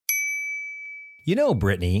You know,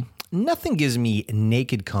 Brittany, nothing gives me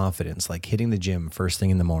naked confidence like hitting the gym first thing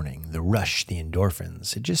in the morning. The rush, the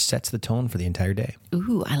endorphins, it just sets the tone for the entire day.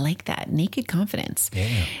 Ooh, I like that. Naked confidence.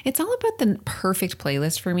 Yeah. It's all about the perfect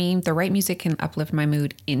playlist for me. The right music can uplift my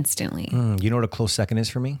mood instantly. You know what a close second is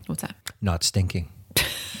for me? What's that? Not stinking.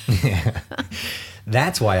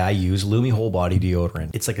 That's why I use Lumi Whole Body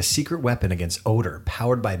Deodorant. It's like a secret weapon against odor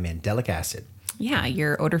powered by mandelic acid. Yeah,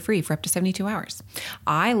 you're odor-free for up to 72 hours.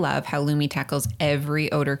 I love how Lumi tackles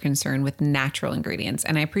every odor concern with natural ingredients,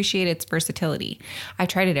 and I appreciate its versatility. I've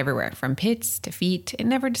tried it everywhere, from pits to feet. It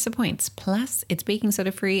never disappoints. Plus, it's baking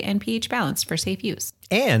soda-free and pH balanced for safe use.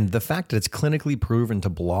 And the fact that it's clinically proven to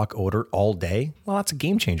block odor all day, well, that's a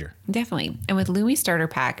game changer. Definitely. And with Lumi Starter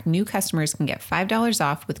Pack, new customers can get $5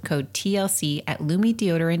 off with code TLC at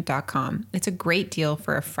lumideodorant.com. It's a great deal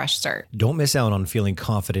for a fresh start. Don't miss out on feeling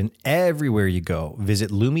confident everywhere you go.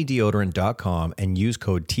 Visit lumideodorant.com and use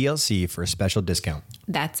code TLC for a special discount.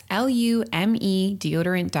 That's LUME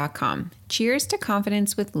deodorant.com. Cheers to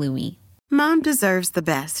confidence with Lumi. Mom deserves the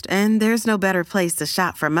best, and there's no better place to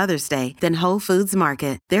shop for Mother's Day than Whole Foods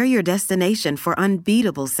Market. They're your destination for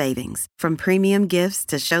unbeatable savings, from premium gifts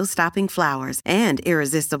to show-stopping flowers and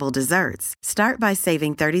irresistible desserts. Start by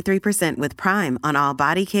saving 33% with Prime on all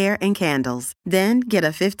body care and candles. Then get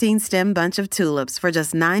a 15-stem bunch of tulips for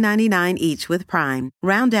just $9.99 each with Prime.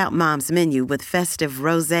 Round out Mom's menu with festive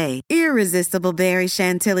rosé, irresistible berry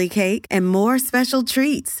chantilly cake, and more special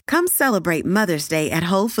treats. Come celebrate Mother's Day at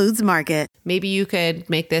Whole Foods Market. Maybe you could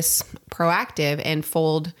make this proactive and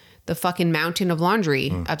fold the fucking mountain of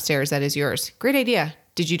laundry upstairs that is yours. Great idea.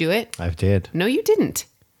 Did you do it? I did. No, you didn't.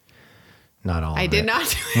 Not all I of did it. not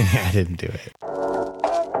do it. I didn't do it.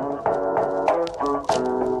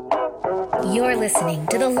 You're listening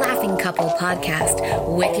to the Laughing Couple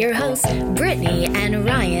podcast with your hosts, Brittany and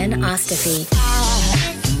Ryan Ostafy.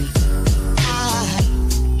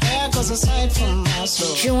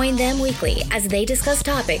 Join them weekly as they discuss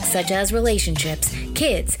topics such as relationships,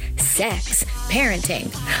 kids, sex,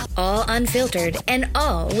 parenting, all unfiltered and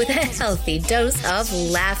all with a healthy dose of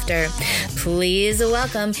laughter. Please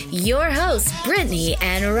welcome your hosts, Brittany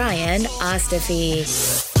and Ryan Ostafy.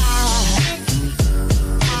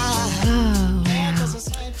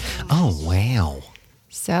 Oh, wow.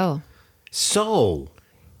 So,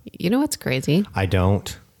 you know what's crazy? I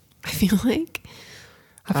don't. I feel like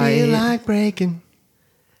I feel like breaking.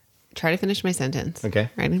 Try to finish my sentence. Okay.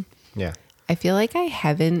 Ready? Yeah. I feel like I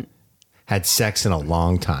haven't Had sex in a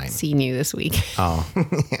long time. seen you this week. Oh,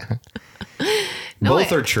 yeah. No,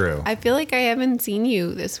 Both are true. I feel like I haven't seen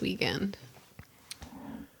you this weekend.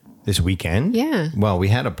 This weekend? Yeah. Well, we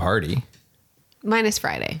had a party. Minus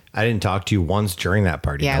Friday. I didn't talk to you once during that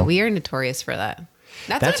party. Yeah, though. we are notorious for that.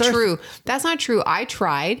 That's That's not our- true. That's not true. I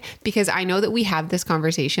tried because I know that we have this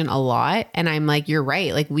conversation a lot. And I'm like, you're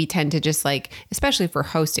right. Like we tend to just like, especially for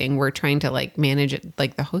hosting, we're trying to like manage it,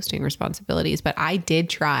 like the hosting responsibilities. But I did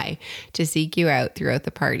try to seek you out throughout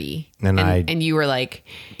the party. And you were like,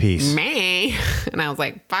 Peace. meh. And I was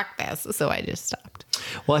like, fuck this. So I just stopped.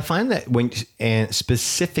 Well, I find that and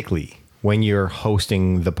specifically when you're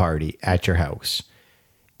hosting the party at your house,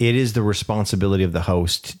 it is the responsibility of the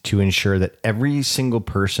host to ensure that every single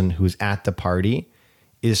person who's at the party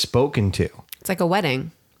is spoken to. It's like a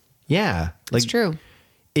wedding. Yeah. It's true.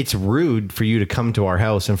 It's rude for you to come to our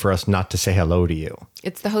house and for us not to say hello to you.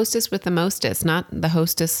 It's the hostess with the mostest, not the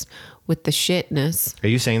hostess with the shitness. Are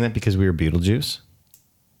you saying that because we were Beetlejuice?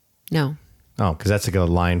 No. Oh, because that's like a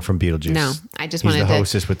line from Beetlejuice. No, I just He's wanted the to-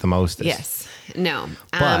 hostess with the mostest. Yes. No.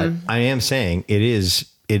 But I am saying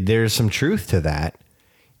there's some truth to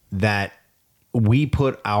that we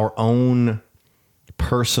put our own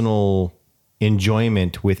personal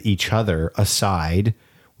enjoyment with each other aside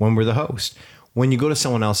when we're the host. When you go to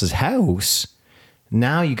someone else's house,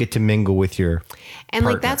 now you get to mingle with your And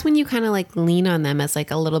partner. like that's when you kind of like lean on them as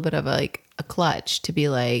like a little bit of a clutch to be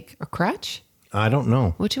like a crutch. I don't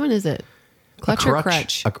know. Which one is it? Clutch or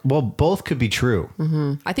crutch? Well, both could be true.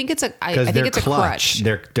 I think it's a. I Because think they're it's a clutch.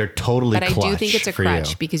 crutch. They're totally But clutch. I do think it's a for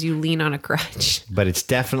crutch you. because you lean on a crutch. But it's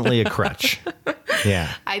definitely a crutch.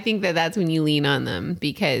 Yeah. I think that's when you lean on them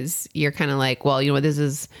because you're kind of like, well, you know what, this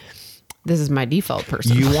is my default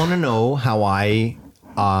person. You want to know how I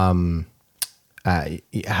how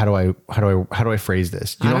do I phrase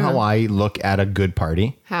this? Do you know how I look at a good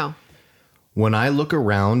party? How? When I look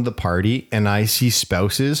around the party and I see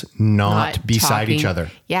spouses not beside talking. each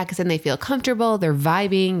other. Yeah, because then they feel comfortable. They're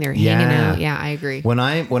vibing. They're hanging out. Yeah, I agree. When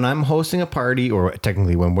I'm hosting a party, or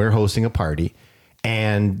technically when we're hosting a party,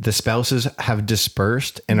 and the spouses have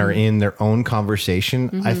dispersed and are in their own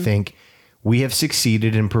conversation, I think we have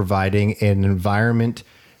succeeded in providing an environment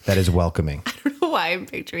that is welcoming. I don't know why I'm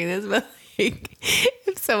picturing this, but like,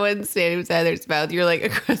 if someone's standing beside their spouse, you're like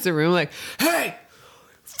across the room, like, hey,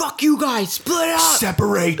 fuck you guys, split up.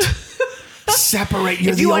 Separate. Separate.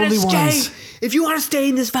 You're the only ones. If you want to stay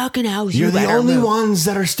in this fucking house, You're the only ones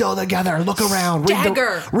that are still together. Look around.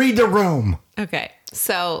 Read the room. Okay,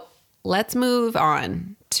 so let's move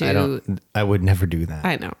on to. I would never do that.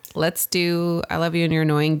 I know. Let's do I Love You and You're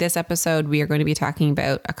Annoying. This episode, we are going to be talking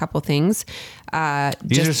about a couple things.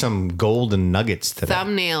 These are some golden nuggets today.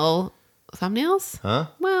 Thumbnails? Huh?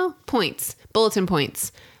 Well, points. Bulletin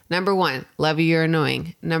points. Number 1, love you, you're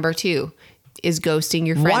annoying. Number 2, is ghosting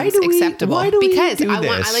your friends acceptable? Why do we because do I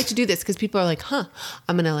this? like to do this because people are like, huh,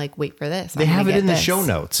 I'm gonna like wait for this. They have it in the show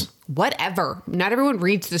notes. Whatever. Not everyone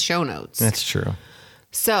reads the show notes. That's true.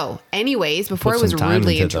 So, anyways, before Put I was some time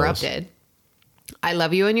rudely into interrupted, I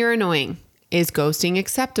love you and you're annoying. Is ghosting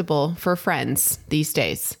acceptable for friends these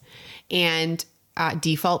days? And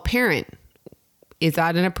default parent, is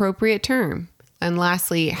that an appropriate term? And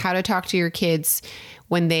lastly, how to talk to your kids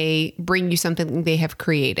when they bring you something they have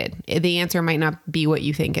created. The answer might not be what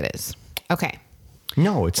you think it is. Okay.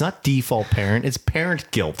 No, it's not default parent. It's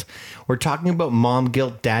parent guilt. We're talking about mom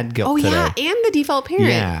guilt, dad guilt today. Yeah, and the default parent.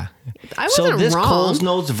 Yeah. I wasn't so this wrong. Coles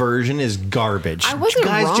Notes version is garbage. I wasn't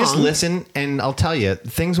Guys, wrong. just listen and I'll tell you,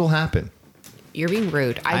 things will happen. You're being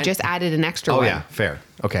rude. I just added an extra Oh, one. yeah. Fair.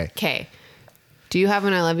 Okay. Okay. Do you have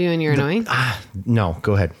an I love you and you're annoying? No,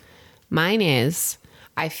 go ahead. Mine is,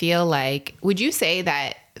 I feel like, would you say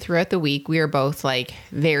that throughout the week we are both like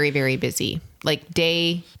very, very busy, like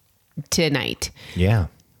day to night? Yeah.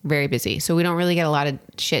 Very busy. So we don't really get a lot of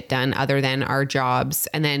shit done other than our jobs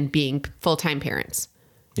and then being full-time parents.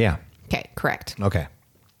 Yeah. Okay, correct. Okay.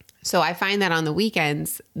 So I find that on the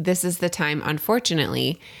weekends, this is the time,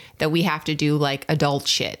 unfortunately, that we have to do like adult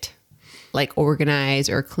shit, like organize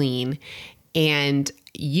or clean. And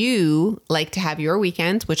you like to have your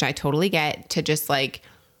weekends, which I totally get, to just like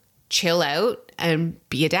chill out and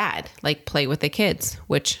be a dad, like play with the kids,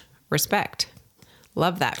 which respect.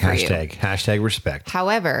 Love that for you. Hashtag respect.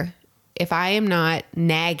 However, if I am not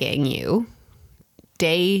nagging you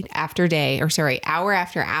day after day, or sorry, hour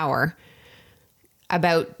after hour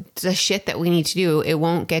about the shit that we need to do, it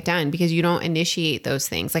won't get done because you don't initiate those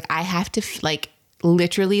things. Like I have to like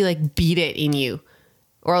literally like beat it in you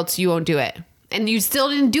or else you won't do it. And you still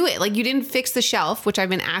didn't do it. Like you didn't fix the shelf, which I've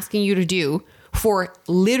been asking you to do for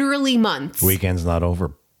literally months. Weekend's not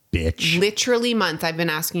over, bitch. Literally months I've been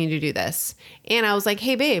asking you to do this. And I was like,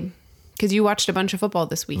 hey, babe, because you watched a bunch of football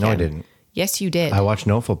this weekend. No, I didn't. Yes, you did. I watched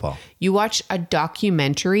no football. You watched a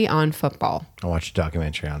documentary on football. I watched a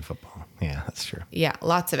documentary on football. Yeah, that's true. Yeah,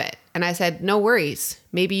 lots of it. And I said, no worries.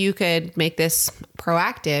 Maybe you could make this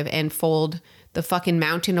proactive and fold the fucking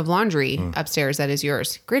mountain of laundry upstairs that is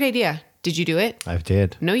yours. Great idea. Did you do it? I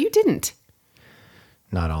did. No, you didn't.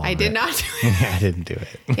 Not all. I did not do it. Yeah, I didn't do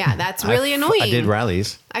it. Yeah, that's really annoying. I did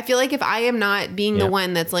Riley's. I feel like if I am not being the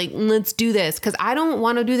one that's like, let's do this, because I don't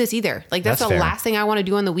want to do this either. Like that's the fair. last thing I want to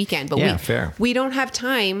do on the weekend. But Yeah, fair. we don't have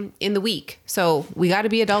time in the week. So we got to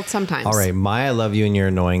be adults sometimes. All right, my I love you and you're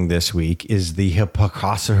annoying this week is the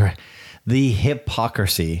hypocrisy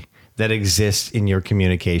that exists in your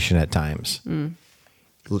communication at times.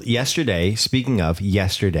 Yesterday, speaking of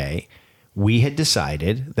yesterday, we had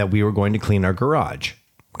decided that we were going to clean our garage,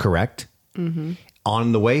 correct? Mm-hmm.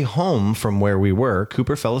 On the way home from where we were,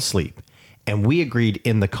 Cooper fell asleep, and we agreed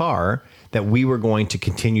in the car that we were going to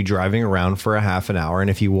continue driving around for a half an hour, and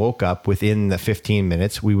if he woke up within the 15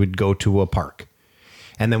 minutes, we would go to a park.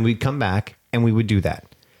 And then we'd come back, and we would do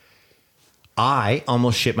that. I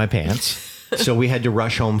almost shit my pants, so we had to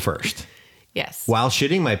rush home first. Yes. While not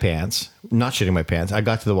shitting my pants, I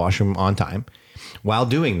got to the washroom on time. While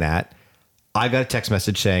doing that, I got a text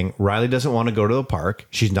message saying, Riley doesn't want to go to the park.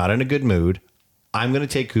 She's not in a good mood. I'm going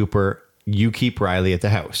to take Cooper. You keep Riley at the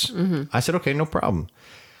house. Mm-hmm. I said, okay, no problem.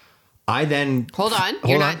 I then... Hold on.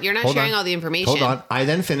 You're not sharing all the information. Hold on. I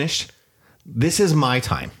then finished. This is my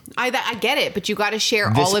time. I get it, but you got to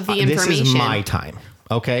share all of the information. This is my time.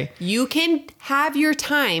 Okay? You can have your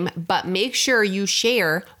time, but make sure you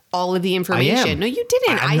share all of the information. I am. No, you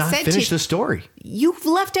didn't. I'm not said finished the story. You've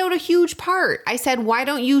left out a huge part. I said, why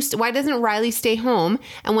doesn't Riley stay home?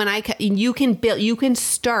 And when you can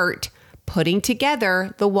start putting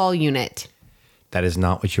together the wall unit. That is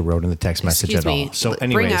not what you wrote in the text message at all. So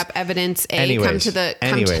anyways. Bring up evidence A. What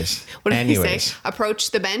did he say?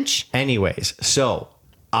 Approach the bench. Anyways. So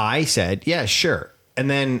I said, yeah, sure. And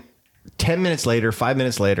then 10 minutes later, 5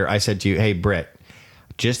 minutes later, I said to you, hey, Britt,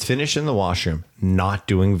 just finished in the washroom, not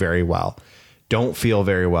doing very well. Don't feel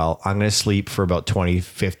very well. I'm going to sleep for about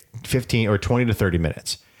 15 or 20 to 30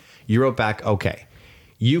 minutes. You wrote back, okay.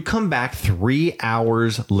 You come back 3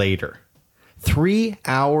 hours later. 3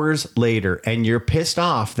 hours later, and you're pissed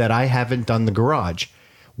off that I haven't done the garage.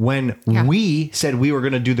 When we said we were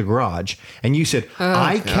going to do the garage, and you said,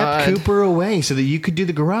 I kept Cooper away so that you could do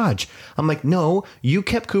the garage. I'm like, no, you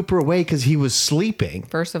kept Cooper away because he was sleeping.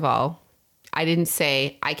 First of all, I didn't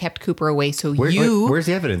say I kept Cooper away so Where's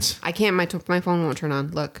the evidence? I can't. My phone won't turn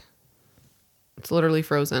on. Look. It's literally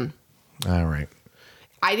frozen. All right.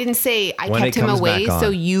 I didn't say I kept him away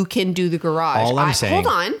so you can do the garage. All I'm saying. Hold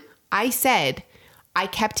on. I said I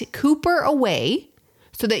kept Cooper away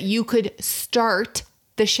so that you could start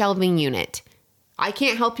the shelving unit. I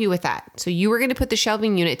can't help you with that. So you were going to put the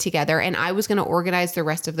shelving unit together and I was going to organize the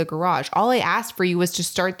rest of the garage. All I asked for you was to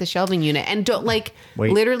start the shelving unit. And don't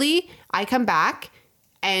literally, I come back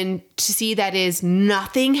and to see that is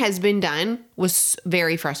nothing has been done was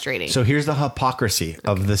very frustrating. So here's the hypocrisy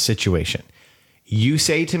of the situation. You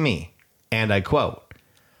say to me, and I quote,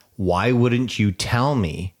 why wouldn't you tell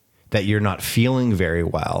me that you're not feeling very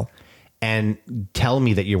well and tell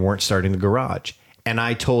me that you weren't starting the garage? And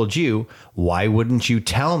I told you, why wouldn't you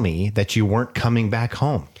tell me that you weren't coming back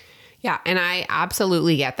home? Yeah, and I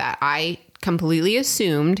absolutely get that. I completely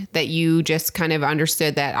assumed that you just kind of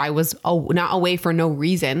understood that I was not away for no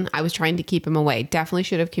reason. I was trying to keep him away. Definitely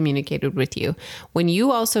should have communicated with you. When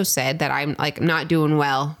you also said that I'm like not doing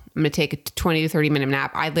well, I'm going to take a 20 to 30 minute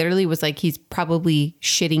nap. I literally was like, he's probably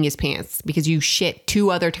shitting his pants because you shit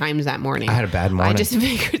 2 other times that morning. I had a bad morning. I just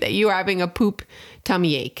figured that you were having a poop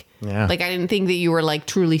tummy ache. Yeah. Like I didn't think that you were like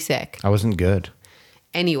truly sick. I wasn't good.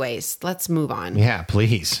 Anyways, let's move on. Yeah,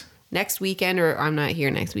 please. Next weekend, or I'm not here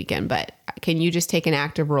next weekend, but can you just take an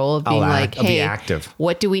active role of being I'll hey, be active.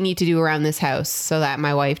 What do we need to do around this house so that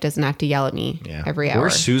my wife doesn't have to yell at me every hour?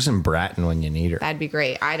 Where's Susan Bratton when you need her? That'd be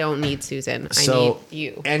great. I don't need Susan. I So, need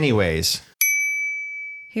you. anyways.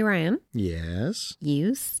 Hey, Ryan. Yes.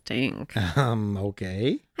 You stink.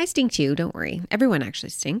 Okay. I stink too, don't worry. Everyone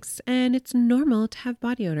actually stinks, and it's normal to have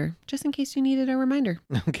body odor, just in case you needed a reminder.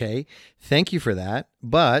 Okay. Thank you for that.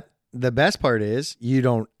 But the best part is you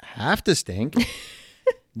don't have to stink.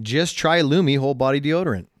 Just try Lumi whole body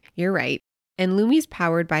deodorant. You're right. And Lumi's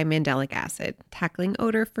powered by mandelic acid, tackling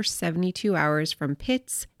odor for 72 hours from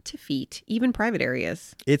pits to feet, even private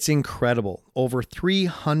areas. It's incredible. Over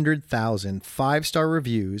 300,000 5-star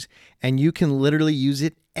reviews, and you can literally use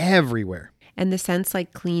it everywhere. And the scents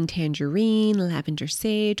like clean tangerine, lavender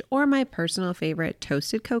sage, or my personal favorite,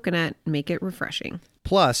 toasted coconut, make it refreshing.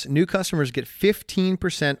 Plus, new customers get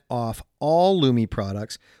 15% off all Lumi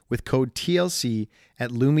products with code TLC at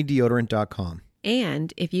lumideodorant.com.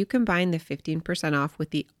 And if you combine the 15% off with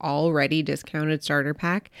the already discounted starter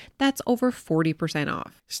pack, that's over 40%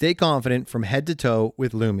 off. Stay confident from head to toe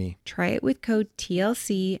with Lumi. Try it with code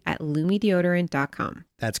TLC at lumideodorant.com.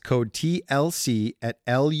 That's code TLC at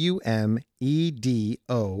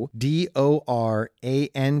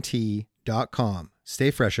LUMEDODORANT.com.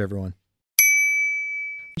 Stay fresh, everyone.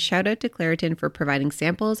 Shout out to Claritin for providing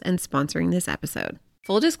samples and sponsoring this episode.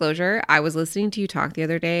 Full disclosure, I was listening to you talk the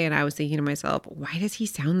other day and I was thinking to myself, why does he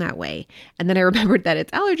sound that way? And then I remembered that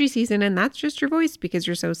it's allergy season and that's just your voice because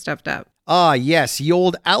you're so stuffed up. Ah, yes, the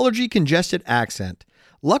old allergy congested accent.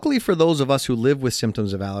 Luckily for those of us who live with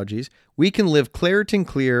symptoms of allergies, we can live Claritin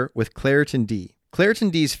Clear with Claritin D.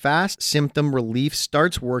 Claritin D's fast symptom relief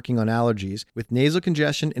starts working on allergies with nasal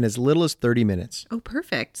congestion in as little as 30 minutes. Oh,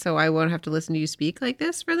 perfect. So I won't have to listen to you speak like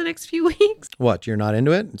this for the next few weeks? What, you're not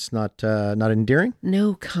into it? It's not endearing?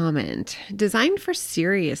 No comment. Designed for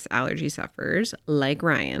serious allergy sufferers like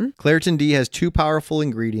Ryan. Claritin D has 2 powerful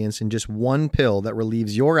ingredients in just 1 pill that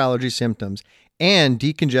relieves your allergy symptoms and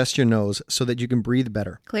decongest your nose so that you can breathe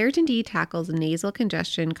better. Claritin D tackles nasal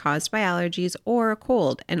congestion caused by allergies or a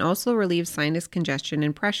cold and also relieves sinus congestion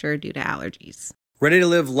and pressure due to allergies. Ready to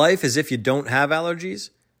live life as if you don't have allergies?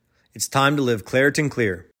 It's time to live Claritin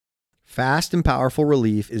Clear. Fast and powerful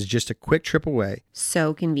relief is just a quick trip away.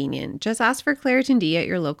 So convenient. Just ask for Claritin D at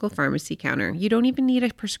your local pharmacy counter. You don't even need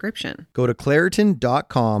a prescription. Go to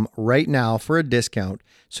Claritin.com right now for a discount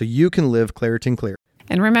so you can live Claritin Clear.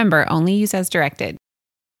 And remember, only use as directed.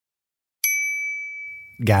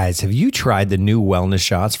 Guys, have you tried the new wellness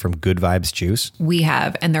shots from Good Vibes Juice? We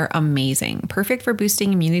have, and they're amazing. Perfect for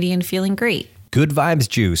boosting immunity and feeling great. Good Vibes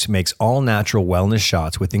Juice makes all natural wellness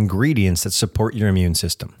shots with ingredients that support your immune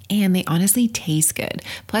system. And they honestly taste good.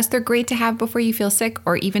 Plus, they're great to have before you feel sick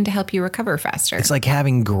or even to help you recover faster. It's like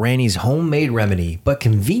having Granny's homemade remedy, but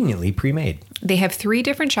conveniently pre-made. They have 3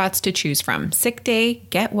 different shots to choose from: Sick Day,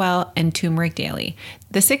 Get Well, and Turmeric Daily.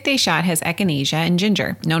 The Sick Day shot has echinacea and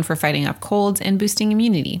ginger, known for fighting off colds and boosting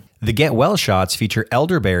immunity. The Get Well shots feature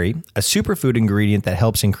elderberry, a superfood ingredient that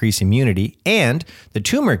helps increase immunity, and the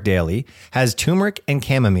Turmeric Daily has turmeric and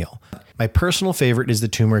chamomile. My personal favorite is the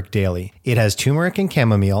Turmeric Daily. It has turmeric and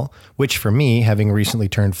chamomile, which for me, having recently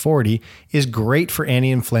turned 40, is great for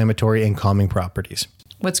anti-inflammatory and calming properties.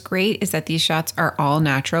 What's great is that these shots are all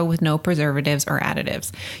natural with no preservatives or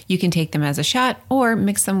additives. You can take them as a shot or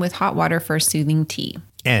mix them with hot water for a soothing tea.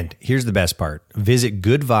 And here's the best part. Visit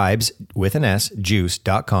goodvibes with an S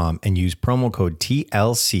juice.com and use promo code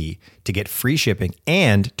TLC to get free shipping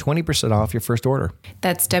and 20% off your first order.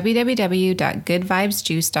 That's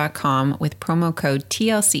www.goodvibesjuice.com with promo code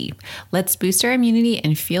TLC. Let's boost our immunity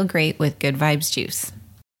and feel great with Good Vibes Juice.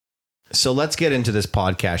 So let's get into this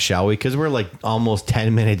podcast, shall we? Because we're like almost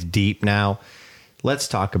 10 minutes deep now. Let's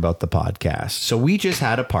talk about the podcast. So we just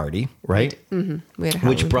had a party, right? Mm-hmm. We had a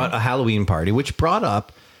which brought a Halloween party, which brought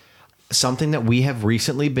up something that we have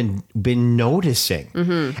recently been noticing.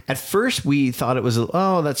 Mm-hmm. At first, we thought it was,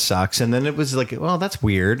 oh, that sucks. And then it was like, well, that's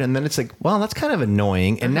weird. And then it's like, well, that's kind of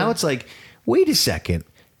annoying. And now it's like, wait a second.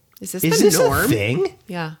 Is this the norm? A thing?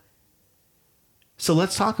 Yeah. So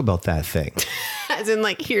let's talk about that thing. As in,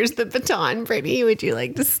 like, here's the baton, Brittany. Would you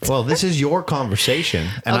like to start? Well, this is your conversation.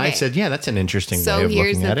 And I said, yeah, that's an interesting way of looking at it. So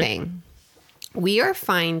here's the thing. We are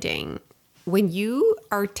finding when you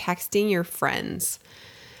are texting your friends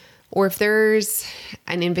or if there's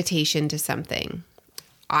an invitation to something,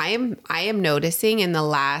 I am noticing in the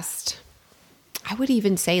last, I would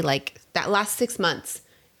even say like that last 6 months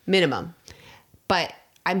minimum, but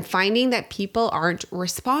I'm finding that people aren't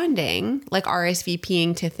responding like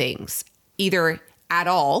RSVPing to things either at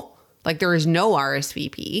all, like there is no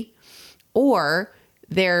RSVP, or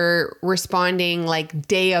they're responding like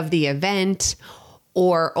day of the event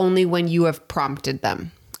or only when you have prompted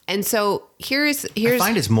them. And so here's I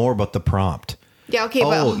find it's more about the prompt. Yeah, okay.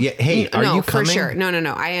 Oh, yeah. Hey, are you coming? For sure. No.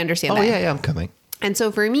 I understand that. Oh, yeah, I'm coming. And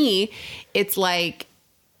so for me, it's like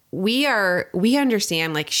we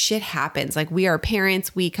understand like shit happens. Like we are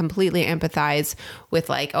parents. We completely empathize with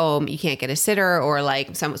like, oh, you can't get a sitter or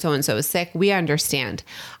like so-and-so is sick. We understand.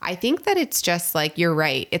 I think that it's just like, you're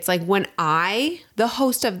right. It's like when I, the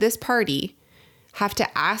host of this party, have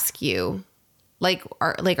to ask you,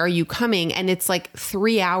 are you coming? And it's like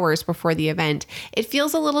 3 hours before the event. It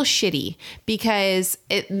feels a little shitty because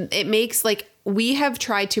it makes like, we have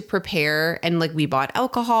tried to prepare and like we bought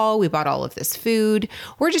alcohol, we bought all of this food.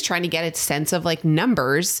 We're just trying to get a sense of like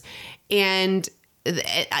numbers. And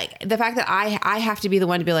the fact that I have to be the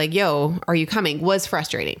one to be like, yo, are you coming? Was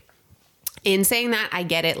frustrating. In saying that, I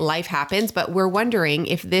get it. Life happens, but we're wondering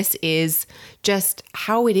if this is just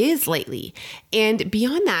how it is lately. And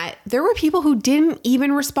beyond that, there were people who didn't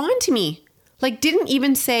even respond to me, like didn't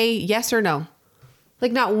even say yes or no.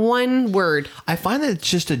 Like not one word. I find that it's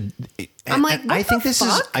just I'm like, what I think the this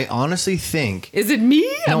fuck? is, I honestly think. Is it me?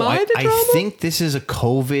 No, Am I the drama? I think this is a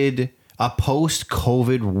post-COVID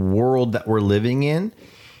world that we're living in.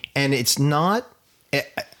 And it's not,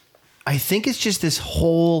 I think it's just this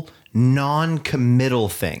whole non-committal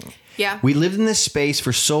thing. Yeah. We lived in this space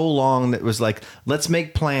for so long that was like, let's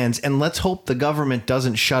make plans and let's hope the government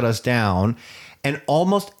doesn't shut us down. And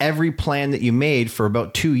almost every plan that you made for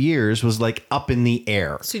about 2 years was like up in the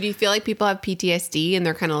air. So do you feel like people have PTSD and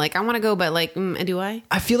they're kind of like, I want to go, but like, do I?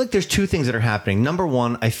 I feel like there's two things that are happening. Number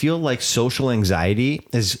one, I feel like social anxiety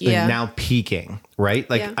is now peaking, right?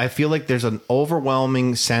 Like I feel like there's an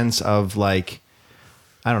overwhelming sense of like,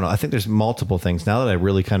 I don't know. I think there's multiple things now that I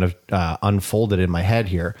really kind of unfolded in my head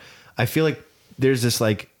here. I feel like there's this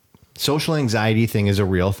like social anxiety thing is a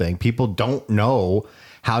real thing. People don't know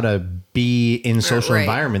how to be in social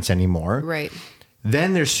environments anymore. Right.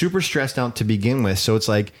 Then they're super stressed out to begin with. So it's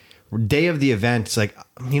like day of the event. It's like,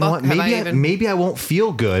 you know what? Maybe I won't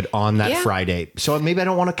feel good on that Friday. So maybe I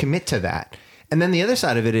don't want to commit to that. And then the other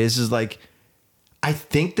side of it is like, I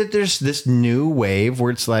think that there's this new wave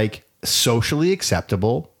where it's like socially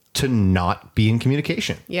acceptable to not be in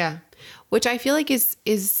communication. Yeah. Which I feel like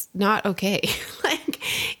is not okay. Like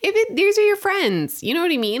these are your friends, you know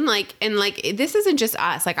what I mean? Like, and like, this isn't just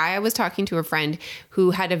us. Like I was talking to a friend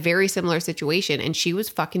who had a very similar situation and she was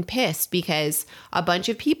fucking pissed because a bunch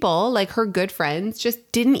of people, like her good friends,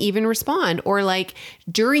 just didn't even respond or like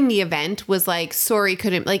during the event was like, sorry,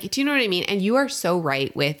 couldn't, like, do you know what I mean? And you are so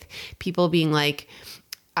right with people being like,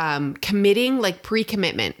 committing, like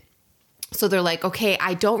pre-commitment. So they're like, okay,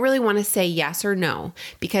 I don't really want to say yes or no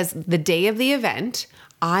because the day of the event,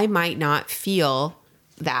 I might not feel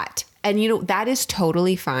that. And you know, that is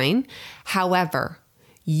totally fine. However,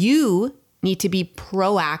 you need to be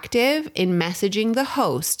proactive in messaging the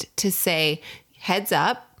host to say, heads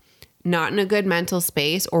up, not in a good mental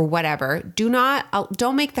space or whatever,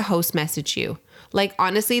 don't make the host message you. Like,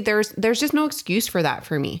 honestly, there's just no excuse for that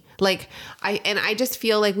for me. Like, I just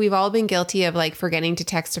feel like we've all been guilty of like forgetting to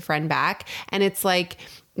text a friend back. And it's like,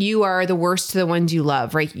 you are the worst to the ones you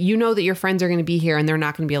love, right? You know that your friends are going to be here and they're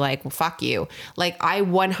not going to be like, well, fuck you. Like, I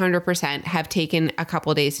 100% have taken a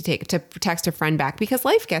couple of days to text a friend back because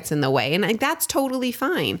life gets in the way. And like, that's totally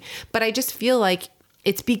fine. But I just feel like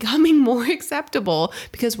it's becoming more acceptable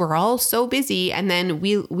because we're all so busy. And then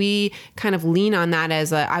we kind of lean on that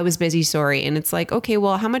as I was busy, sorry. And it's like, okay,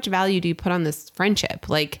 well, how much value do you put on this friendship?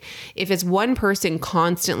 Like, if it's one person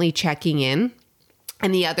constantly checking in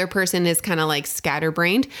and the other person is kind of like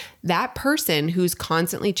scatterbrained, that person who's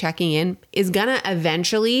constantly checking in is going to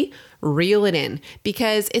eventually reel it in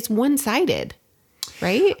because it's one-sided.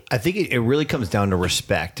 Right? I think it really comes down to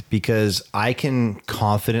respect, because I can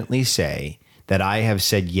confidently say that I have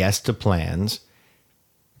said yes to plans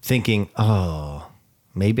thinking, oh,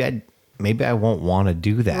 maybe I won't want to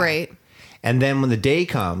do that. Right. And then when the day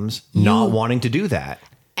comes, not wanting to do that.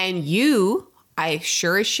 And you, I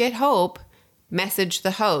sure as shit hope, message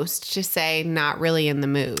the host to say, not really in the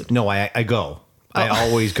mood. No, I go. I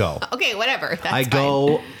always go. Okay, whatever. That's I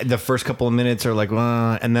go, the first couple of minutes are like,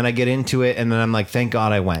 and then I get into it, and then I'm like, thank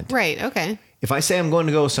God I went. Right, okay. If I say I'm going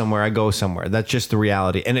to go somewhere, I go somewhere. That's just the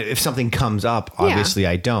reality. And if something comes up, obviously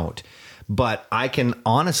I don't. But I can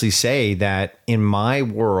honestly say that in my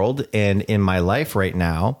world and in my life right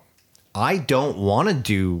now, I don't want to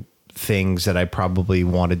do things that I probably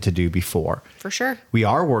wanted to do before. For sure. We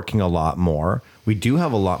are working a lot more. We do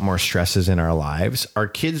have a lot more stresses in our lives. Our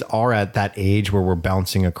kids are at that age where we're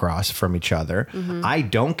bouncing across from each other. Mm-hmm. I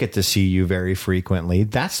don't get to see you very frequently.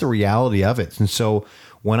 That's the reality of it. And so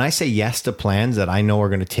when I say yes to plans that I know are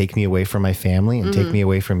going to take me away from my family and take me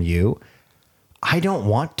away from you, I don't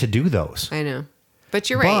want to do those. I know. But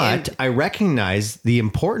you're right. But I recognize the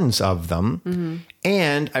importance of them. Mm-hmm.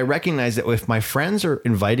 And I recognize that if my friends are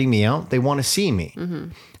inviting me out, they want to see me. Mm-hmm.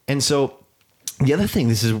 And so the other thing,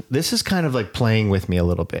 this is kind of like playing with me a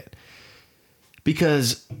little bit,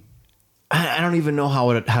 because I don't even know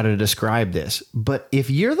how to describe this, but if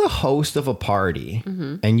you're the host of a party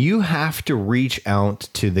and you have to reach out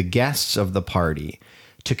to the guests of the party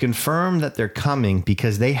to confirm that they're coming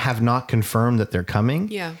because they have not confirmed that they're coming.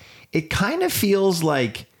 Yeah. It kind of feels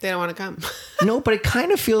like they don't want to come. No, but it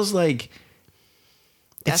kind of feels like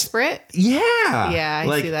desperate. Yeah. Yeah, I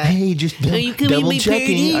like, see that. Hey, just double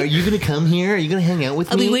checking. Are you going to come here? Are you going to hang out with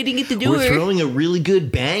me? I'll be waiting at the door. We're throwing a really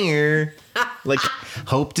good banger. Like,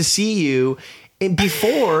 hope to see you. And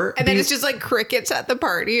before, and then it's just like crickets at the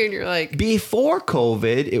party, and you're like, before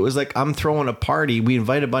COVID, it was like, I'm throwing a party. We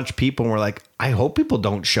invite a bunch of people, and we're like, I hope people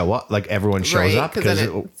don't show up. Like, everyone shows up, because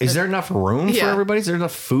is there enough room for everybody? Is there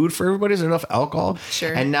enough food for everybody? Is there enough alcohol?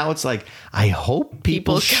 Sure. And now it's like, I hope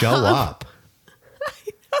people show up.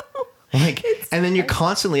 Like, and then you're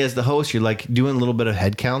constantly, as the host, you're like doing a little bit of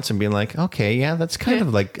head counts and being like, okay, yeah, that's kind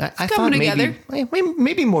of like, I thought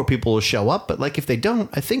maybe more people will show up, but like if they don't,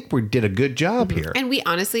 I think we did a good job here. And we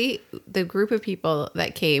honestly, the group of people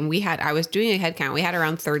that came, I was doing a head count. We had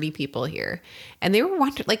around 30 people here, and they were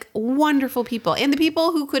wonderful people, and the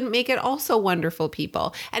people who couldn't make it also wonderful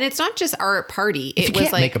people. And it's not just our party. If you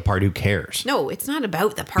can't make a party, who cares? No, it's not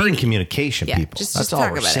about the party. Be in communication, people. That's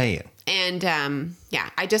all we're saying. And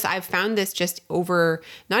I've found this just over,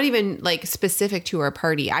 not even like specific to our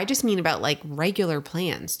party. I just mean about like regular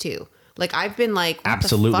plans too. Like I've been like,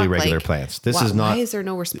 absolutely regular plans. This is not. Why is there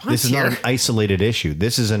no response? This is not an isolated issue.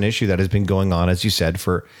 This is an issue that has been going on, as you said,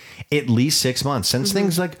 for at least 6 months since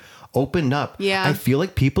things like opened up. Yeah, I feel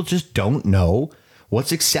like people just don't know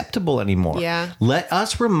what's acceptable anymore. Yeah, let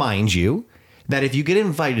us remind you that if you get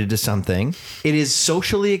invited to something, it is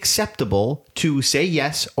socially acceptable to say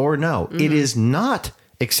yes or no. Mm-hmm. It is not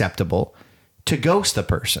acceptable to ghost the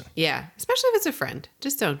person. Yeah, especially if it's a friend.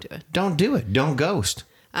 Just don't do it. Don't do it. Don't ghost.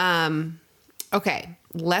 Okay,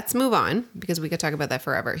 let's move on, because we could talk about that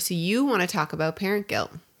forever. So you want to talk about parent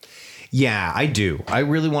guilt? Yeah, I do. I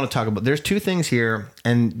really want to talk about. There's two things here,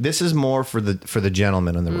 and this is more for the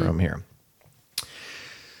gentleman in the room here.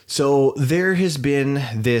 So there has been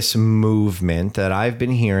this movement that I've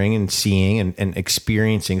been hearing and seeing and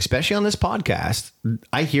experiencing, especially on this podcast.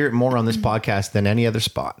 I hear it more on this podcast than any other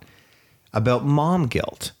spot, about mom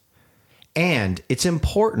guilt. And it's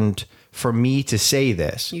important for me to say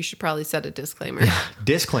this. You should probably set a disclaimer.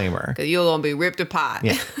 Disclaimer. Because you're going to be ripped apart.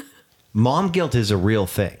 Yeah. Mom guilt is a real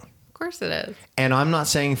thing. Of course it is. And I'm not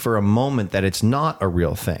saying for a moment that it's not a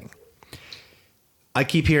real thing. I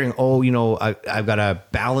keep hearing, oh, I've got to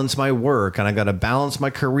balance my work and I got to balance my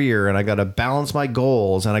career and I got to balance my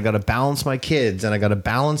goals and I got to balance my kids and I got to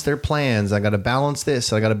balance their plans. I got to balance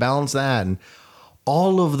this. I got to balance that. And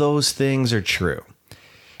all of those things are true.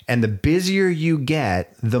 And the busier you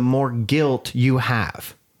get, the more guilt you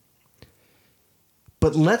have.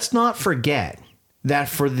 But let's not forget that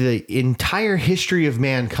for the entire history of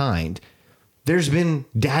mankind, there's been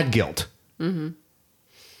dad guilt.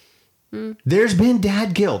 There's been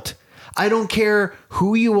dad guilt. I don't care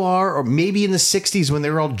who you are, or maybe in the 60s when they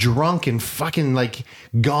were all drunk and fucking like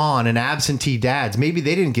gone and absentee dads, maybe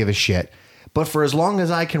they didn't give a shit. But for as long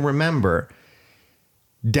as I can remember,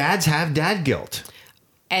 dads have dad guilt.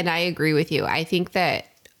 And I agree with you. I think that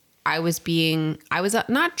I was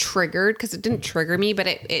not triggered because it didn't trigger me, but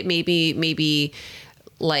it made me maybe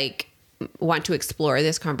like want to explore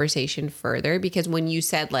this conversation further, because when you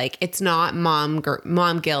said like it's not mom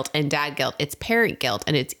guilt and dad guilt, it's parent guilt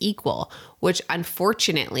and it's equal, which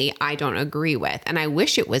unfortunately I don't agree with, and I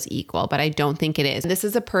wish it was equal, but I don't think it is. This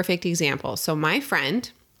is a perfect example. So my friend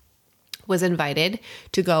was invited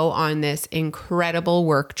to go on this incredible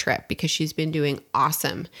work trip because she's been doing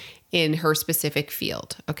awesome in her specific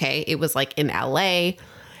field. Okay, it was like in LA,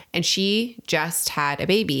 and she just had a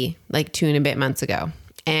baby like 2 and a bit months ago.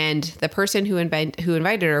 And the person who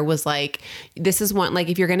invited her was like, this is one, like,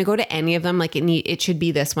 if you're going to go to any of them, like it should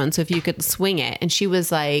be this one. So if you could swing it. And she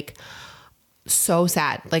was like, so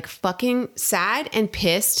sad, like fucking sad and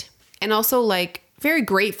pissed. And also like very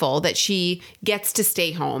grateful that she gets to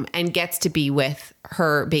stay home and gets to be with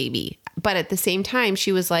her baby. But at the same time,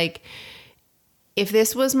 she was like, if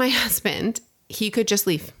this was my husband, he could just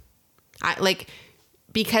leave.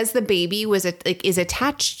 Because the baby is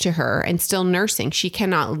attached to her and still nursing, she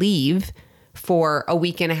cannot leave for a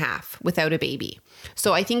week and a half without a baby.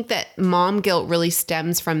 So I think that mom guilt really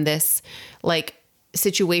stems from this like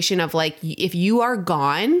situation of like, if you are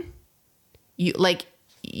gone, you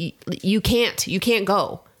can't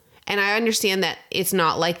go. And I understand that it's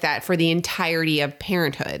not like that for the entirety of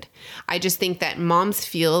parenthood. I just think that moms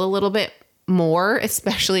feel a little bit more,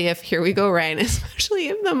 especially if, here we go, Ryan, especially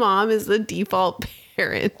if the mom is the default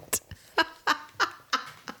parent.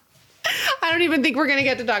 I don't even think we're going to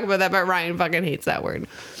get to talk about that, but Ryan fucking hates that word.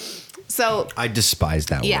 So I despise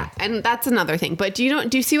that word. Yeah, and that's another thing. But do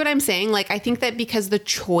you see what I'm saying? Like, I think that because the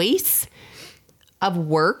choice of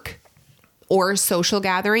work or social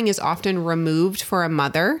gathering is often removed for a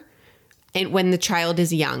mother, and when the child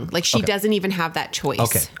is young, like she doesn't even have that choice.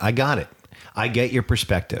 Okay, I got it. I get your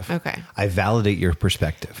perspective. Okay. I validate your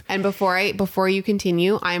perspective. And before you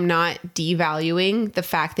continue, I'm not devaluing the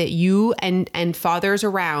fact that you and fathers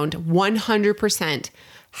around 100%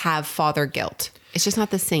 have father guilt. It's just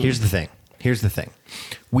not the same. Here's the thing.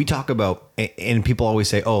 We talk about, and people always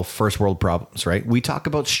say, oh, first world problems, right? We talk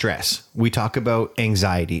about stress. We talk about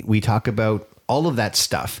anxiety. We talk about all of that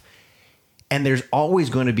stuff. And there's always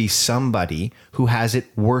going to be somebody who has it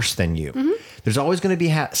worse than you. Mm-hmm. There's always going to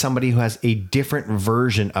be somebody who has a different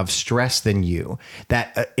version of stress than you.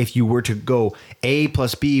 That if you were to go A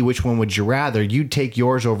plus B, which one would you rather? You'd take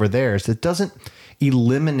yours over theirs. That doesn't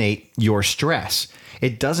eliminate your stress.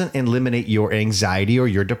 It doesn't eliminate your anxiety or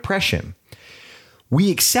your depression.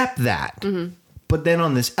 We accept that. Mm-hmm. But then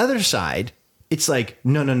on this other side, it's like,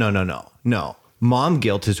 no. Mom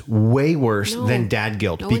guilt is way worse than dad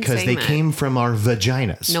guilt because they came from our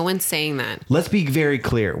vaginas. No one's saying that. Let's be very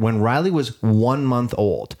clear. When Riley was 1 month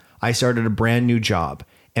old, I started a brand new job.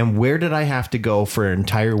 And where did I have to go for an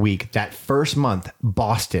entire week? That first month,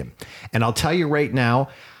 Boston. And I'll tell you right now,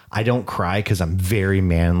 I don't cry because I'm very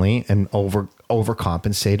manly and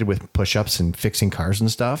overcompensated with push-ups and fixing cars and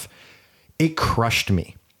stuff. It crushed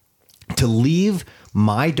me. To leave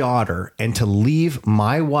my daughter and to leave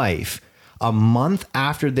my wife a month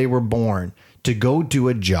after they were born to go do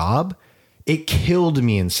a job, it killed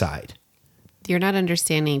me inside. You're not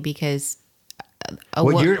understanding because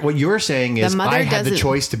what you're saying is I had the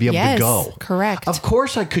choice to be able to go. Correct. Of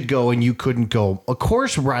course I could go and you couldn't go. Of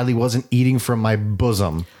course Riley wasn't eating from my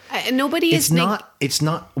bosom. It's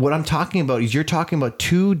not what I'm talking about is you're talking about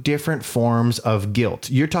two different forms of guilt.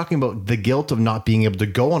 You're talking about the guilt of not being able to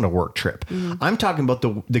go on a work trip. Mm-hmm. I'm talking about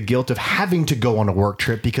the guilt of having to go on a work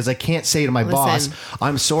trip because I can't say to my boss,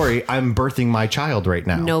 I'm sorry, I'm birthing my child right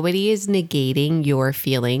now. Nobody is negating your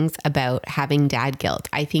feelings about having dad guilt.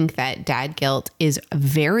 I think that dad guilt is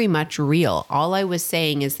very much real. All I was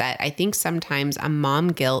saying is that I think sometimes a mom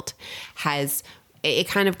guilt it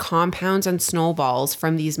kind of compounds and snowballs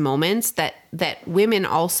from these moments that women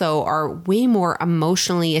also are way more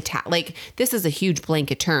emotionally attached. Like, this is a huge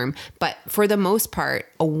blanket term, but for the most part,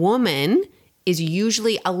 a woman is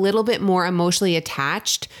usually a little bit more emotionally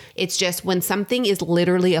attached. It's just when something is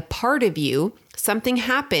literally a part of you, something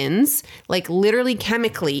happens like literally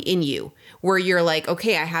chemically in you where you're like,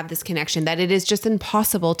 okay, I have this connection, that it is just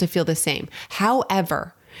impossible to feel the same.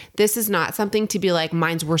 However, this is not something to be like,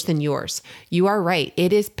 mine's worse than yours. You are right.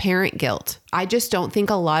 It is parent guilt. I just don't think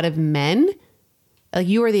a lot of men, like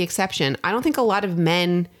you are the exception, I don't think a lot of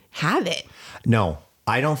men have it. No,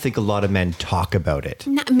 I don't think a lot of men talk about it.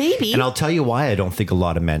 Maybe. And I'll tell you why I don't think a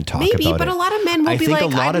lot of men talk about it. Maybe, but a lot of men will be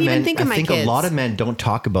like, I didn't even think of my kids. I think a lot of men don't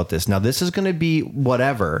talk about this. Now, this is going to be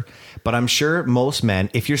whatever, but I'm sure most men,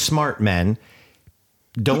 if you're smart men,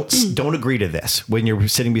 don't agree to this when you're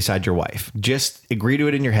sitting beside your wife. Just agree to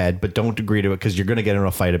it in your head, but don't agree to it because you're going to get in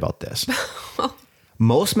a fight about this.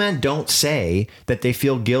 Most men don't say that they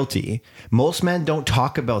feel guilty. Most men don't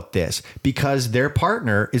talk about this because their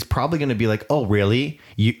partner is probably going to be like, oh, really?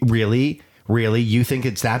 You really? You think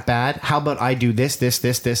it's that bad? How about I do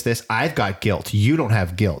this? I've got guilt. You don't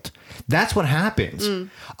have guilt. That's what happens.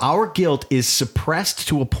 Our guilt is suppressed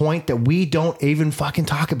to a point that we don't even fucking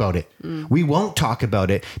talk about it. We won't talk about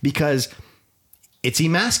it because it's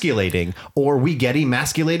emasculating, or we get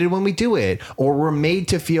emasculated when we do it, or we're made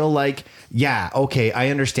to feel like, yeah, okay, I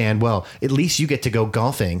understand. Well, at least you get to go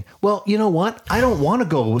golfing. Well, you know what? I don't want to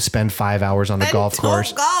go spend 5 hours on the golf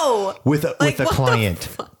course with a client.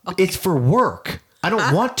 It's for work. I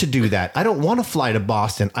don't want to do that. I don't want to fly to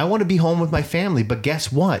Boston. I want to be home with my family. But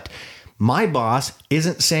guess what? My boss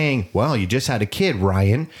isn't saying, well, you just had a kid,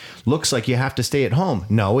 Ryan. Looks like you have to stay at home.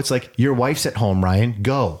 No, it's like, your wife's at home, Ryan.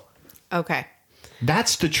 Go. Okay.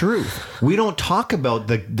 That's the truth. We don't talk about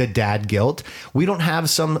the dad guilt. We don't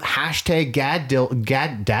have some hashtag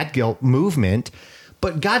dad guilt movement,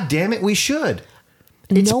 but God damn it, we should.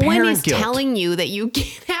 It's no one is guilt. telling you that you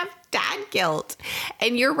can't have dad guilt.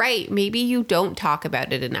 And you're right. Maybe you don't talk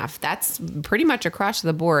about it enough. That's pretty much across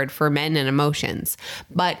the board for men and emotions.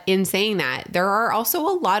 But in saying that, there are also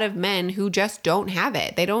a lot of men who just don't have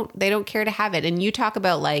it. They don't care to have it. And you talk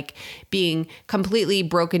about like being completely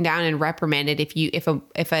broken down and reprimanded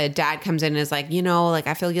if a dad comes in and is like, you know, like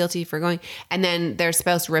I feel guilty for going, and then their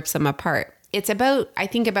spouse rips them apart. It's about, I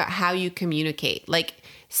think about how you communicate. Like,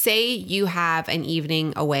 say you have an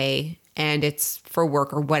evening away and it's for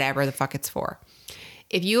work or whatever the fuck it's for.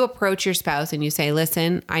 If you approach your spouse and you say,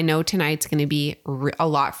 listen, I know tonight's going to be a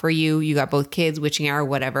lot for you. You got both kids, witching hour,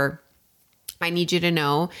 whatever. I need you to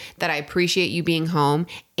know that I appreciate you being home,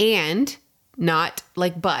 and not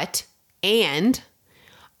like, but, and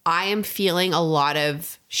I am feeling a lot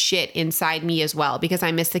of shit inside me as well because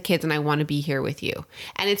I miss the kids and I want to be here with you.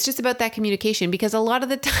 And it's just about that communication, because a lot of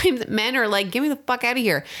the times men are like, get me the fuck out of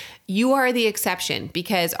here. You are the exception,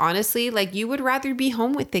 because honestly, like, you would rather be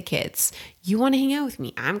home with the kids. You want to hang out with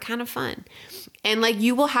me. I'm kind of fun. And like,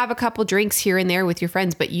 you will have a couple drinks here and there with your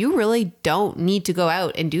friends, but you really don't need to go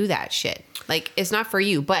out and do that shit. Like, it's not for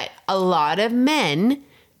you. But a lot of men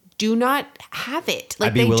do not have it.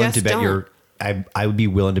 Like, I would be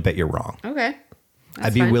willing to bet you're wrong. Okay.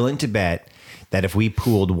 I'd be willing to bet that if we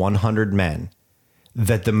pooled 100 men,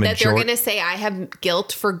 that the majority... That they're going to say, I have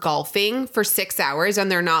guilt for golfing for 6 hours,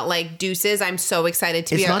 and they're not like, deuces, I'm so excited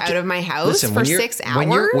to be out of my house for 6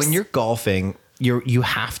 hours. When you're golfing, you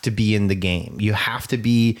have to be in the game. You have to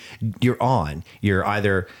be, you're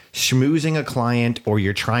either schmoozing a client or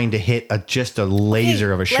you're trying to hit just a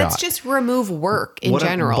laser of a shot. Let's just remove work in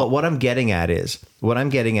general. But what I'm getting at is when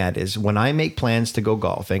I make plans to go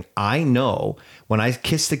golfing, I know when I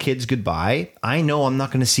kiss the kids goodbye, I know I'm not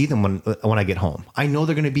going to see them when I get home. I know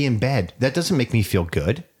they're going to be in bed. That doesn't make me feel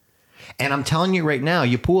good. And I'm telling you right now,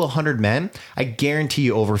 you pool 100 men, I guarantee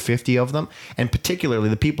you over 50 of them, and particularly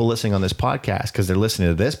the people listening on this podcast, because they're listening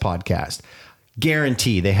to this podcast,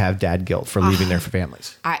 guarantee they have dad guilt for leaving their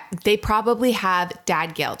families. They probably have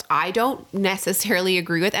dad guilt. I don't necessarily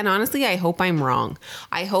agree with, and honestly, I hope I'm wrong.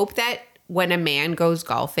 I hope that when a man goes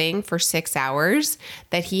golfing for 6 hours,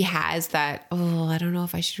 that he has that, oh, I don't know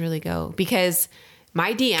if I should really go, because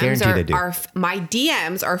my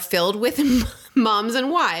DMs are filled with moms and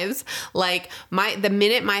wives. Like, the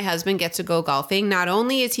minute my husband gets to go golfing, not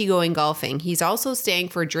only is he going golfing, he's also staying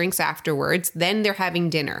for drinks afterwards. Then they're having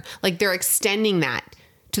dinner. Like, they're extending that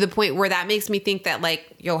to the point where that makes me think that,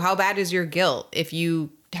 like, yo, how bad is your guilt if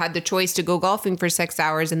you had the choice to go golfing for 6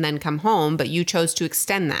 hours and then come home, but you chose to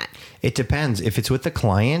extend that? It depends. If it's with the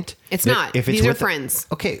client, it's not. These are friends.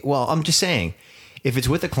 Okay, well, I'm just saying, if it's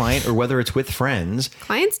with a client or whether it's with friends,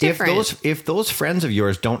 client's different. If those friends of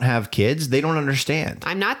yours don't have kids, they don't understand.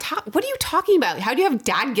 I'm not. What are you talking about? How do you have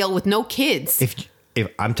dad guilt with no kids? if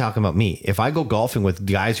I'm talking about me, if I go golfing with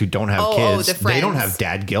guys who don't have kids, the they don't friends. have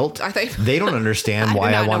dad guilt. I thought- They don't understand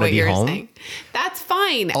why do I not know want to what be you're home. saying. That's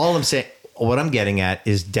fine. All I'm saying, what I'm getting at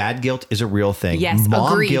is dad guilt is a real thing. Yes,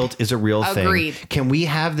 Mom agreed. guilt is a real Agreed. thing. Can we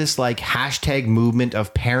have this like hashtag movement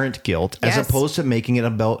of parent guilt as Yes. opposed to making it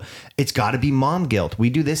about it's got to be mom guilt? We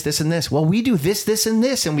do this, this, and this. Well, we do this, this, and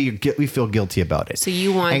this, and we feel guilty about it. So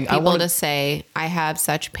you want And I people want to say, I have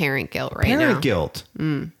such parent guilt right parent now. guilt.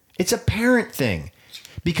 It's a parent thing.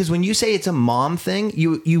 Because when you say it's a mom thing,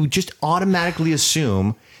 you just automatically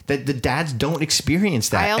assume that the dads don't experience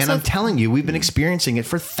that. I also- And I'm telling you, we've been experiencing it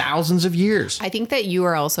for thousands of years. I think that you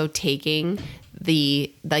are also taking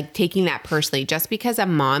that personally. Just because a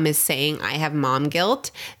mom is saying I have mom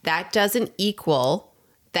guilt, that doesn't equal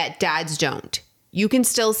that dads don't. You can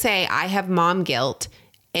still say I have mom guilt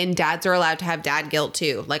and dads are allowed to have dad guilt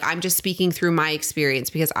too. Like I'm just speaking through my experience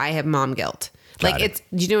because I have mom guilt. Like it's,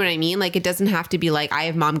 do you know what I mean? Like it doesn't have to be like I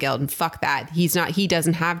have mom guilt and fuck that. He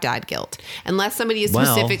doesn't have dad guilt unless somebody is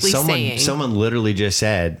specifically saying. Someone literally just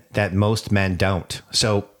said that most men don't.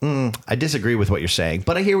 So I disagree with what you're saying,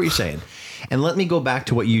 but I hear what you're saying. And let me go back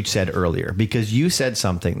to what you said earlier, because you said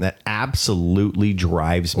something that absolutely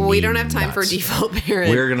drives me. We don't have time nuts. for default parent.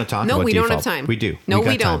 We're going to talk No, about we don't have default. time. We do. No, We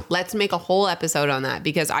got we don't. time. Let's make a whole episode on that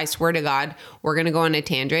because I swear to God, we're going to go on a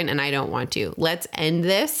tangent and I don't want to. Let's end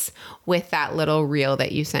this with that little reel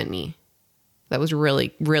that you sent me. That was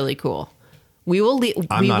really, really cool. We will leave.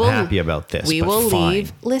 I'm not happy about this, We but will fine.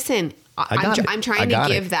 leave. Listen, got it. I'm trying I to got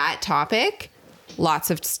give it. that topic lots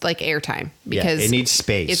of like airtime because it needs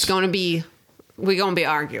space. It's going to be, we're going to be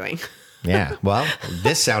arguing. Yeah. Well,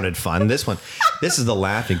 this sounded fun. This is the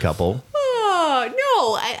laughing couple.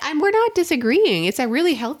 Oh, no, we're not disagreeing. It's a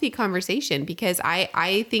really healthy conversation because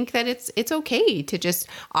I think that it's okay to just,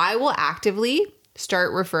 I will actively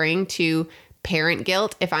start referring to parent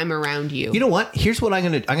guilt if I'm around you. You know what? Here's what I'm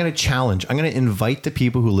going to challenge. I'm going to invite the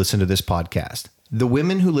people who listen to this podcast. The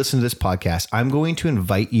women who listen to this podcast, I'm going to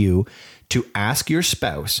invite you to ask your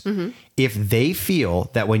spouse if they feel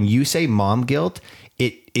that when you say mom guilt,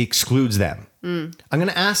 it excludes them. I'm going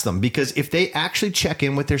to ask them, because if they actually check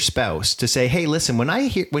in with their spouse to say, hey, listen,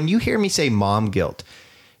 when you hear me say mom guilt,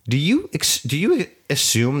 do you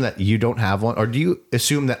assume that you don't have one, or do you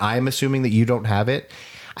assume that I'm assuming that you don't have it?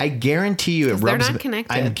 I guarantee you it 'Cause they're rubs. not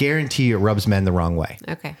connected. I guarantee you it rubs men the wrong way.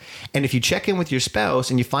 Okay. And if you check in with your spouse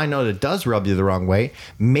and you find out it does rub you the wrong way,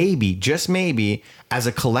 maybe, just maybe, as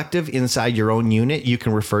a collective inside your own unit, you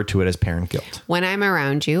can refer to it as parent guilt. When I'm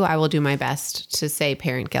around you, I will do my best to say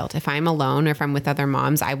parent guilt. If I'm alone or if I'm with other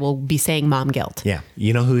moms, I will be saying mom guilt. Yeah.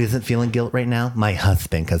 You know who isn't feeling guilt right now? My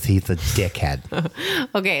husband, because he's a dickhead.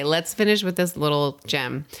 Okay, let's finish with this little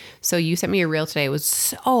gem. So you sent me a reel today. It was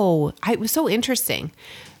so interesting.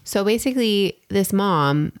 So basically, this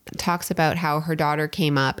mom talks about how her daughter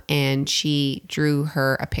came up and she drew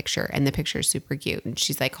her a picture, and the picture is super cute. And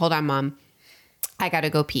she's like, hold on, mom, I got to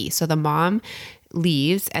go pee. So the mom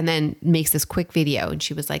leaves and then makes this quick video. And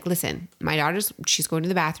she was like, listen, she's going to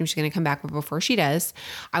the bathroom. She's going to come back. But before she does,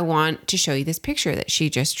 I want to show you this picture that she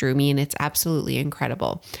just drew me. And it's absolutely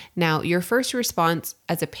incredible. Now, your first response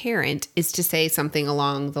as a parent is to say something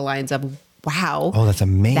along the lines of, wow. Oh, that's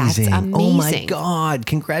amazing. That's amazing. Oh my God.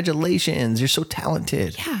 Congratulations. You're so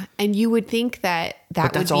talented. Yeah. And you would think that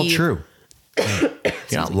But that's all true. You're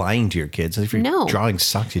not lying to your kids. If your No. drawing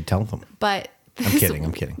sucks, you tell them. But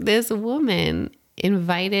I'm kidding. This woman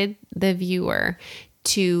invited the viewer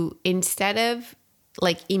to, instead of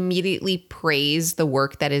like immediately praise the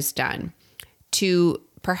work that is done, to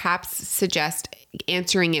perhaps suggest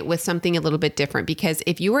answering it with something a little bit different. Because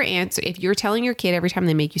if you're telling your kid every time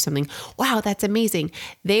they make you something, wow, that's amazing,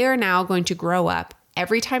 they are now going to grow up.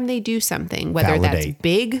 Every time they do something, whether that's Validate.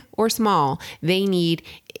 big or small, they need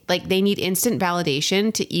instant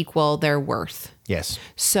validation to equal their worth. Yes.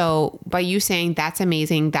 So by you saying that's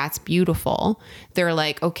amazing, that's beautiful, they're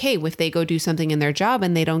like, okay, if they go do something in their job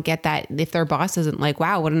and they don't get that, if their boss isn't like,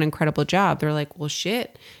 wow, what an incredible job, they're like, well,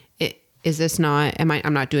 shit,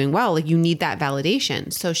 I'm not doing well. Like, you need that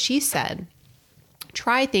validation. So she said,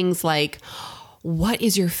 try things like, what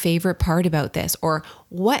is your favorite part about this? Or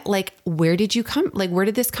where did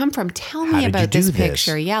this come from? Tell How me did about you do this this?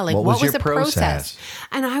 picture. Yeah. Like, What what was was your the process? process?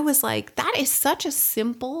 And I was like, that is such a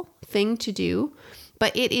simple thing to do,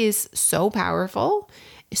 but it is so powerful.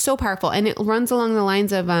 So powerful. And it runs along the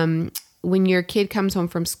lines of when your kid comes home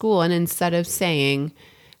from school and instead of saying,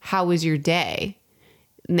 how was your day?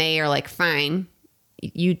 And they are like, fine.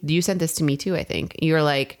 You sent this to me too, I think. You're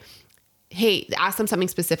like, hey, ask them something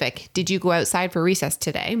specific. Did you go outside for recess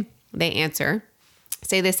today? They answer.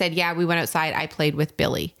 Say they said, yeah, we went outside. I played with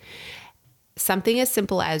Billy. something as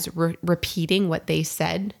simple as repeating what they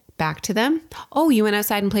said back to them. Oh, you went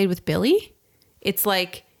outside and played with Billy? It's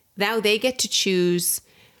like now they get to choose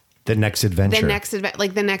The next adventure.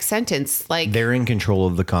 like the next sentence. Like They're in control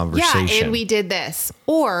of the conversation. yeah, and we did this.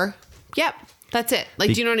 Or, yep, that's it.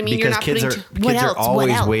 Like, do you know what I mean? Because kids are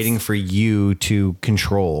always waiting for you to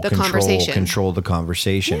control the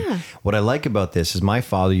conversation. Yeah. What I like about this is my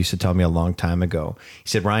father used to tell me a long time ago. He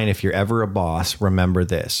said, Ryan, if you're ever a boss, remember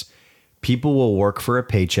this. People will work for a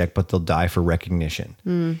paycheck, but they'll die for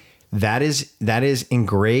recognition. That is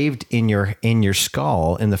engraved in your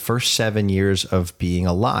skull in the first 7 years of being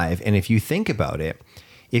alive. And if you think about it,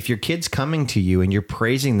 if your kid's coming to you and you're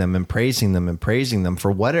praising them and praising them and praising them for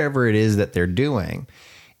whatever it is that they're doing,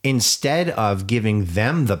 instead of giving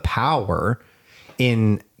them the power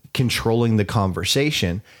in controlling the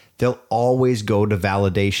conversation, they'll always go to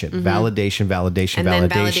validation, validation. And then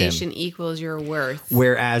validation equals your worth.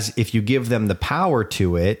 Whereas if you give them the power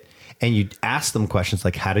to it and you ask them questions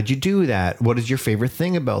like, how did you do that? What is your favorite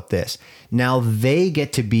thing about this? Now they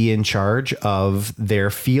get to be in charge of their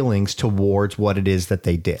feelings towards what it is that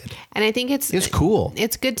they did. And I think it's cool.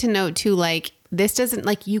 It's good to note too, like, this doesn't,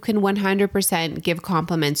 like, you can 100% give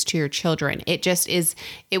compliments to your children. It just is,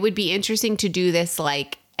 it would be interesting to do this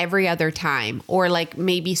like every other time, or like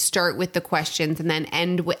maybe start with the questions and then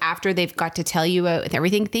end after they've got to tell you about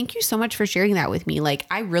everything. Thank you so much for sharing that with me. Like,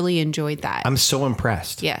 I really enjoyed that. I'm so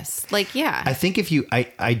impressed. Yes. Like, yeah. I think if you,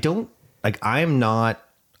 I don't, like, I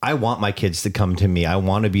want my kids to come to me. I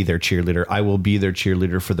want to be their cheerleader. I will be their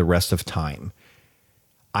cheerleader for the rest of time.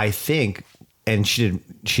 I think, and she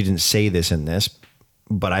didn't say this in this,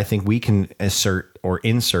 but I think we can assert or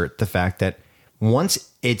insert the fact that once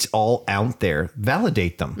it's all out there,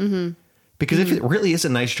 validate them. Because if it really is a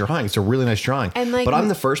nice drawing, it's a really nice drawing. And like, but I'm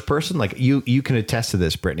the first person, like you can attest to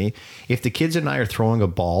this, Brittany. If the kids and I are throwing a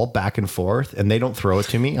ball back and forth and they don't throw it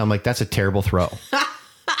to me, I'm like, that's a terrible throw.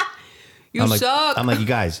 You suck. I'm like, you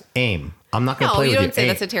guys, aim. I'm not going to play with you. No, you don't say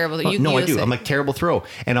that's a terrible throw. No, I do. I'm like, terrible throw.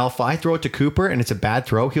 And if I throw it to Cooper and it's a bad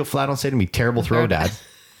throw, he'll flat out say to me, terrible throw, Dad.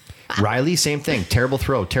 Riley, same thing. Terrible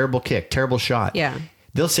throw, terrible kick, terrible shot. Yeah.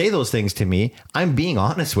 They'll say those things to me. I'm being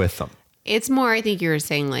honest with them. It's more, I think you were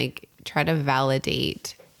saying, like, try to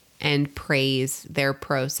validate and praise their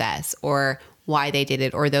process or why they did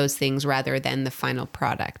it or those things rather than the final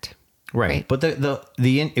product. Right. But it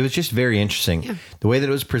was just very interesting. Yeah. The way that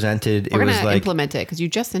it was presented, We're it was like, going to implement it because you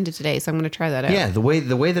just sent it today. So I'm going to try that out. Yeah. The way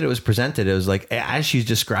that it was presented, it was like, as she's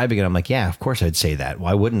describing it, I'm like, yeah, of course I'd say that.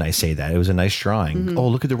 Why wouldn't I say that? It was a nice drawing. Oh,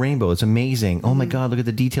 look at the rainbow. It's amazing. Oh my God, look at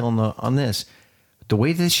the detail on this. The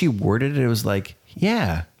way that she worded it, it was like,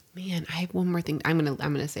 yeah. Man, I have one more thing. I'm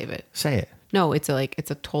gonna save it. Say it. No, it's a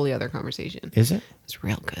totally other conversation. Is it? It's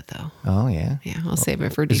real good though. Oh yeah. Yeah, I'll save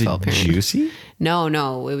it for Is default it parent. Juicy? No,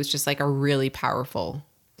 it was just like a really powerful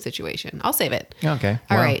situation. I'll save it. Okay.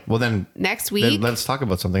 All right. Well then, next week. Let's talk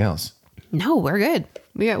about something else. No, we're good.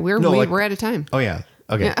 We're out of time. Oh yeah.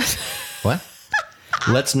 Okay. Yeah. What?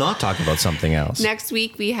 Let's not talk about something else. Next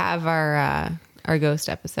week we have our ghost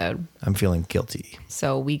episode. I'm feeling guilty.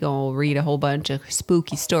 So we go read a whole bunch of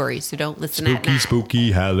spooky stories. So don't listen at night.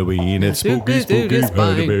 Spooky Halloween. It's spooky Halloween.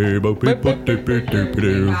 Bye.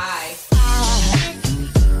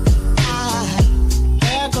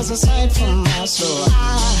 There goes a sight from my soul.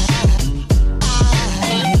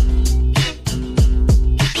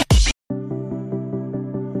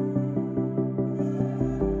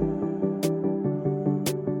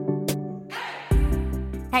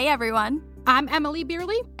 Hey everyone, I'm Emily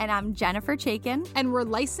Beerley, and I'm Jennifer Chaikin, and we're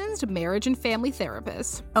licensed marriage and family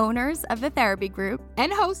therapists, owners of the therapy group,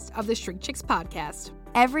 and hosts of the Shrink Chicks podcast.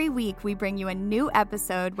 Every week, we bring you a new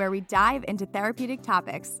episode where we dive into therapeutic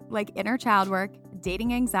topics like inner child work,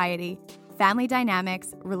 dating anxiety, family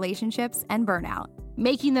dynamics, relationships, and burnout,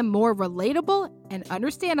 making them more relatable and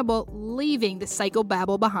understandable, leaving the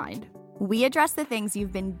psychobabble behind. We address the things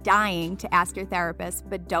you've been dying to ask your therapist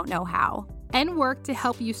but don't know how, and work to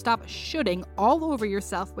help you stop shooting all over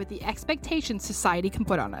yourself with the expectations society can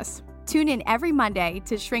put on us. Tune in every Monday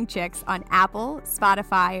to Shrink Chicks on Apple,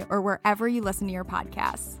 Spotify, or wherever you listen to your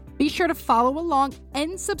podcasts. Be sure to follow along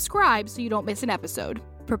and subscribe so you don't miss an episode.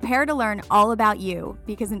 Prepare to learn all about you,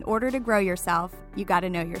 because in order to grow yourself, you got to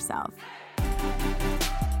know yourself.